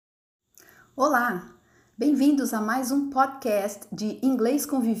Olá! Bem-vindos a mais um podcast de Inglês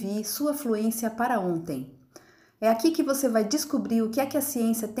com Vivi, sua fluência para ontem. É aqui que você vai descobrir o que é que a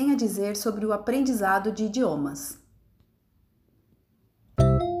ciência tem a dizer sobre o aprendizado de idiomas.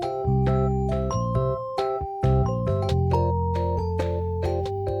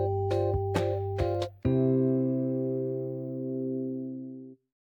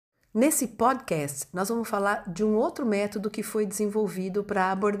 Nesse podcast, nós vamos falar de um outro método que foi desenvolvido para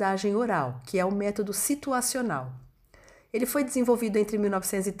a abordagem oral, que é o método situacional. Ele foi desenvolvido entre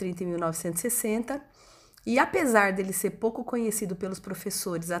 1930 e 1960 e, apesar dele ser pouco conhecido pelos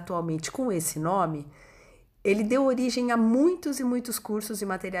professores atualmente com esse nome, ele deu origem a muitos e muitos cursos e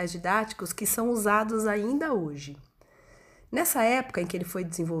materiais didáticos que são usados ainda hoje. Nessa época em que ele foi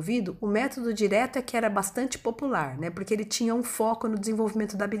desenvolvido, o método direto é que era bastante popular, porque ele tinha um foco no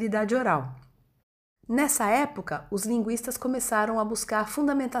desenvolvimento da habilidade oral. Nessa época, os linguistas começaram a buscar a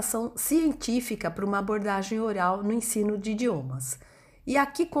fundamentação científica para uma abordagem oral no ensino de idiomas. E a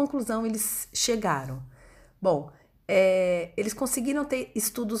que conclusão eles chegaram? Bom, eles conseguiram ter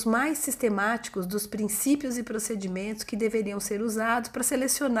estudos mais sistemáticos dos princípios e procedimentos que deveriam ser usados para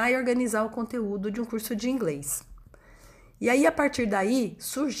selecionar e organizar o conteúdo de um curso de inglês. E aí, a partir daí,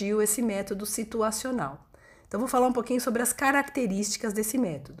 surgiu esse método situacional. Então, vou falar um pouquinho sobre as características desse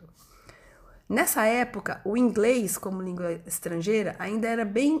método. Nessa época, o inglês como língua estrangeira ainda era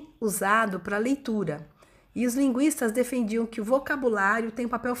bem usado para leitura. E os linguistas defendiam que o vocabulário tem um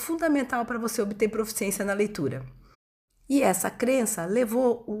papel fundamental para você obter proficiência na leitura. E essa crença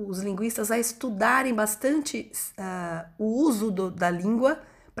levou os linguistas a estudarem bastante o uso da língua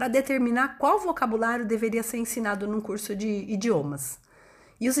para determinar qual vocabulário deveria ser ensinado num curso de idiomas.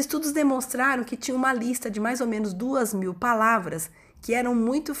 E os estudos demonstraram que tinha uma lista de mais ou menos 2.000 palavras que eram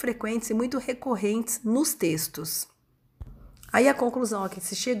muito frequentes e muito recorrentes nos textos. Aí a conclusão a que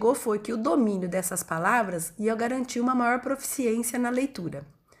se chegou foi que o domínio dessas palavras ia garantir uma maior proficiência na leitura.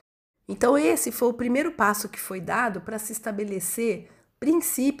 Então esse foi o primeiro passo que foi dado para se estabelecer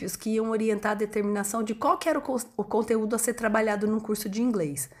princípios que iam orientar a determinação de qual que era o conteúdo a ser trabalhado num curso de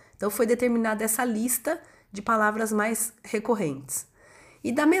inglês. Então foi determinada essa lista de palavras mais recorrentes.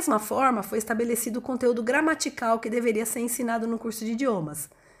 E da mesma forma foi estabelecido o conteúdo gramatical que deveria ser ensinado no curso de idiomas,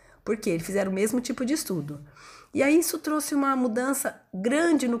 porque eles fizeram o mesmo tipo de estudo. E aí isso trouxe uma mudança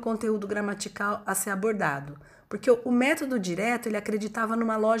grande no conteúdo gramatical a ser abordado, porque o método direto ele acreditava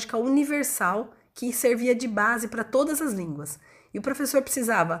numa lógica universal que servia de base para todas as línguas. E o professor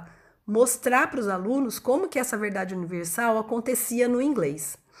precisava mostrar para os alunos como que essa verdade universal acontecia no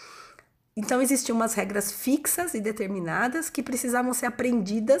inglês. Então existiam umas regras fixas e determinadas que precisavam ser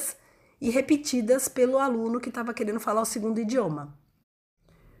aprendidas e repetidas pelo aluno que estava querendo falar o segundo idioma.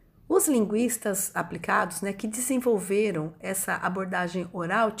 Os linguistas aplicados, que desenvolveram essa abordagem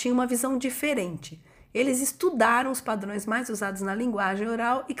oral, tinham uma visão diferente. Eles estudaram os padrões mais usados na linguagem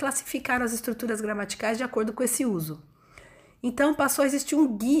oral e classificaram as estruturas gramaticais de acordo com esse uso. Então passou a existir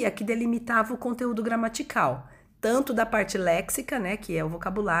um guia que delimitava o conteúdo gramatical, tanto da parte léxica, que é o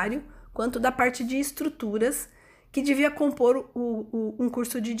vocabulário, quanto da parte de estruturas que devia compor um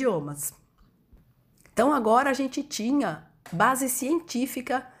curso de idiomas. Então agora a gente tinha base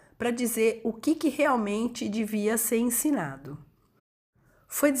científica para dizer o que realmente devia ser ensinado.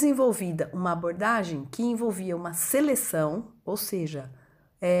 Foi desenvolvida uma abordagem que envolvia uma seleção, ou seja,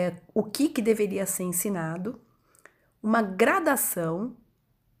 o que deveria ser ensinado, uma gradação,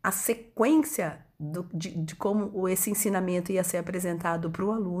 a sequência de como esse ensinamento ia ser apresentado para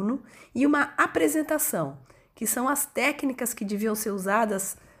o aluno e uma apresentação, que são as técnicas que deviam ser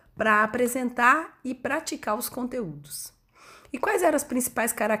usadas para apresentar e praticar os conteúdos. E quais eram as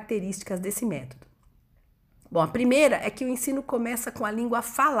principais características desse método? Bom, a primeira é que o ensino começa com a língua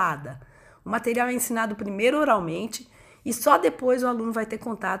falada. O material é ensinado primeiro oralmente e só depois o aluno vai ter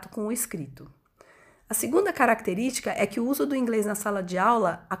contato com o escrito. A segunda característica é que o uso do inglês na sala de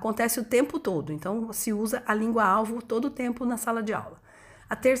aula acontece o tempo todo, então se usa a língua-alvo todo o tempo na sala de aula.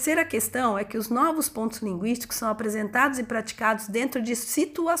 A terceira questão é que os novos pontos linguísticos são apresentados e praticados dentro de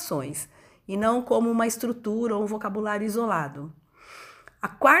situações, e não como uma estrutura ou um vocabulário isolado. A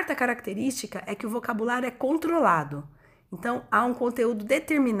quarta característica é que o vocabulário é controlado, então há um conteúdo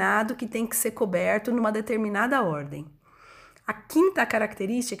determinado que tem que ser coberto numa determinada ordem. A quinta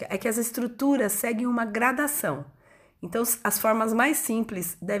característica é que as estruturas seguem uma gradação. Então, as formas mais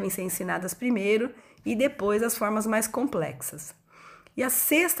simples devem ser ensinadas primeiro e depois as formas mais complexas. E a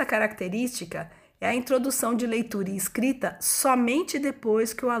sexta característica é a introdução de leitura e escrita somente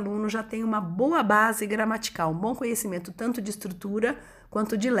depois que o aluno já tem uma boa base gramatical, um bom conhecimento tanto de estrutura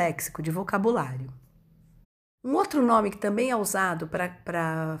quanto de léxico, de vocabulário. Um outro nome que também é usado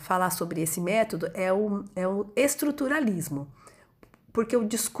para falar sobre esse método é o estruturalismo, porque o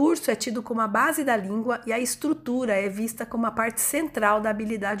discurso é tido como a base da língua e a estrutura é vista como a parte central da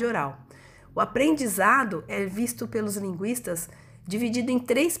habilidade oral. O aprendizado é visto pelos linguistas dividido em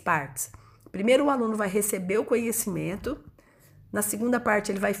 3 partes. Primeiro, o aluno vai receber o conhecimento. Na segunda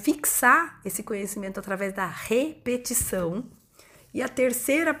parte, ele vai fixar esse conhecimento através da repetição. E a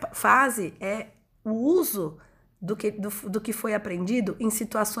terceira fase é o uso do que foi aprendido em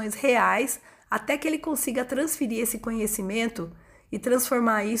situações reais, até que ele consiga transferir esse conhecimento e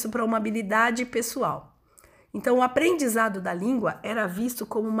transformar isso para uma habilidade pessoal. Então, o aprendizado da língua era visto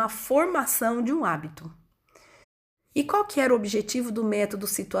como uma formação de um hábito. E qual que era o objetivo do método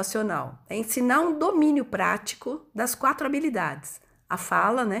situacional? É ensinar um domínio prático das 4 habilidades: a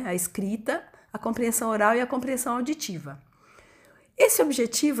fala, a escrita, a compreensão oral e a compreensão auditiva. Esse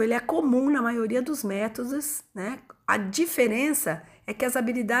objetivo ele é comum na maioria dos métodos, A diferença é que as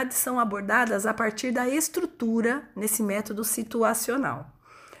habilidades são abordadas a partir da estrutura nesse método situacional.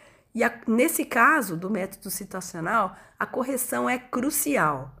 E nesse caso do método situacional, a correção é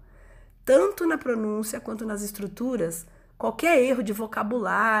crucial. Tanto na pronúncia quanto nas estruturas, qualquer erro de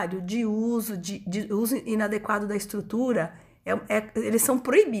vocabulário, de uso inadequado da estrutura, eles são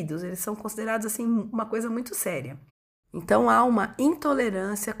proibidos, eles são considerados assim uma coisa muito séria. Então há uma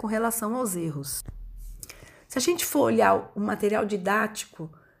intolerância com relação aos erros. Se a gente for olhar o material didático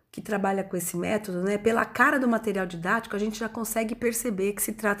que trabalha com esse método, pela cara do material didático, a gente já consegue perceber que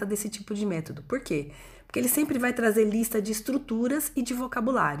se trata desse tipo de método. Por quê? Porque ele sempre vai trazer lista de estruturas e de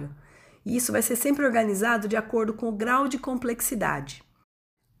vocabulário. E isso vai ser sempre organizado de acordo com o grau de complexidade.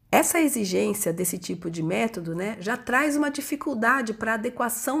 Essa exigência desse tipo de método, já traz uma dificuldade para a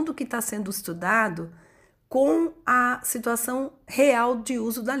adequação do que está sendo estudado com a situação real de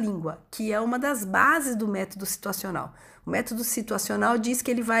uso da língua, que é uma das bases do método situacional. O método situacional diz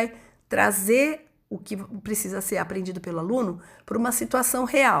que ele vai trazer o que precisa ser aprendido pelo aluno para uma situação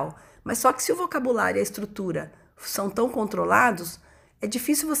real. Mas só que se o vocabulário e a estrutura são tão controlados, é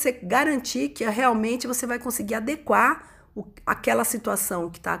difícil você garantir que realmente você vai conseguir adequar aquela situação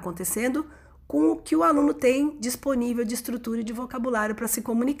que está acontecendo com o que o aluno tem disponível de estrutura e de vocabulário para se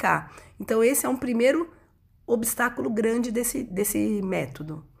comunicar. Então esse é um primeiro obstáculo grande desse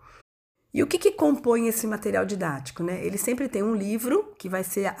método. E o que compõe esse material didático? Ele sempre tem um livro, que vai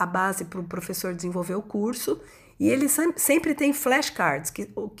ser a base para o professor desenvolver o curso, e ele sempre tem flashcards,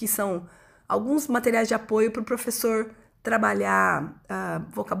 que são alguns materiais de apoio para o professor trabalhar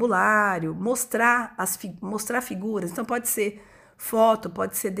vocabulário, mostrar figuras. Então pode ser foto,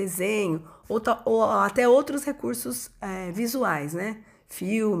 pode ser desenho, ou até outros recursos visuais,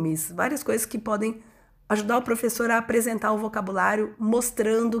 filmes, várias coisas que podem ajudar o professor a apresentar o vocabulário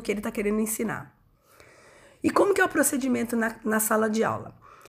mostrando o que ele está querendo ensinar. E como que é o procedimento na sala de aula?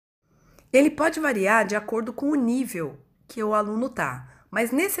 Ele pode variar de acordo com o nível que o aluno está,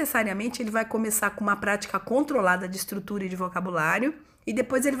 mas necessariamente ele vai começar com uma prática controlada de estrutura e de vocabulário e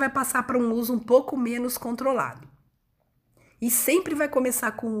depois ele vai passar para um uso um pouco menos controlado. E sempre vai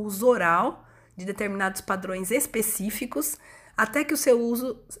começar com o uso oral de determinados padrões específicos, até que o seu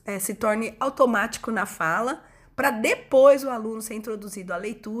uso se torne automático na fala, para depois o aluno ser introduzido à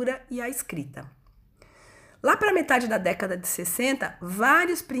leitura e à escrita. Lá para a metade da década de 60,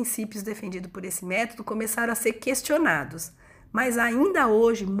 vários princípios defendidos por esse método começaram a ser questionados, mas ainda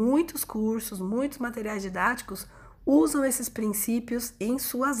hoje muitos cursos, muitos materiais didáticos usam esses princípios em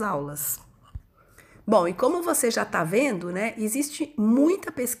suas aulas. Bom, e como você já está vendo, existe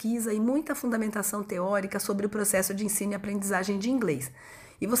muita pesquisa e muita fundamentação teórica sobre o processo de ensino e aprendizagem de inglês.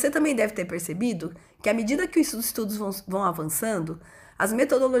 E você também deve ter percebido que à medida que os estudos vão avançando, as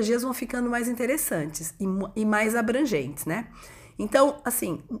metodologias vão ficando mais interessantes e mais abrangentes, Então,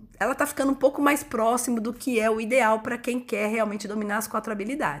 assim, ela está ficando um pouco mais próximo do que é o ideal para quem quer realmente dominar as 4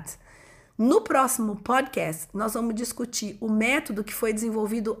 habilidades. No próximo podcast, nós vamos discutir o método que foi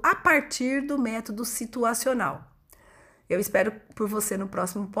desenvolvido a partir do método situacional. Eu espero por você no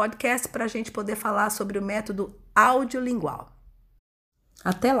próximo podcast para a gente poder falar sobre o método audiolingual.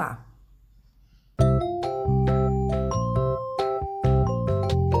 Até lá!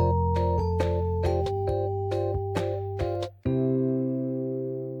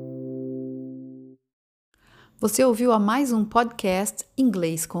 Você ouviu a mais um podcast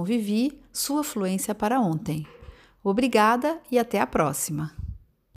Inglês com Vivi, sua fluência para ontem. Obrigada e até a próxima!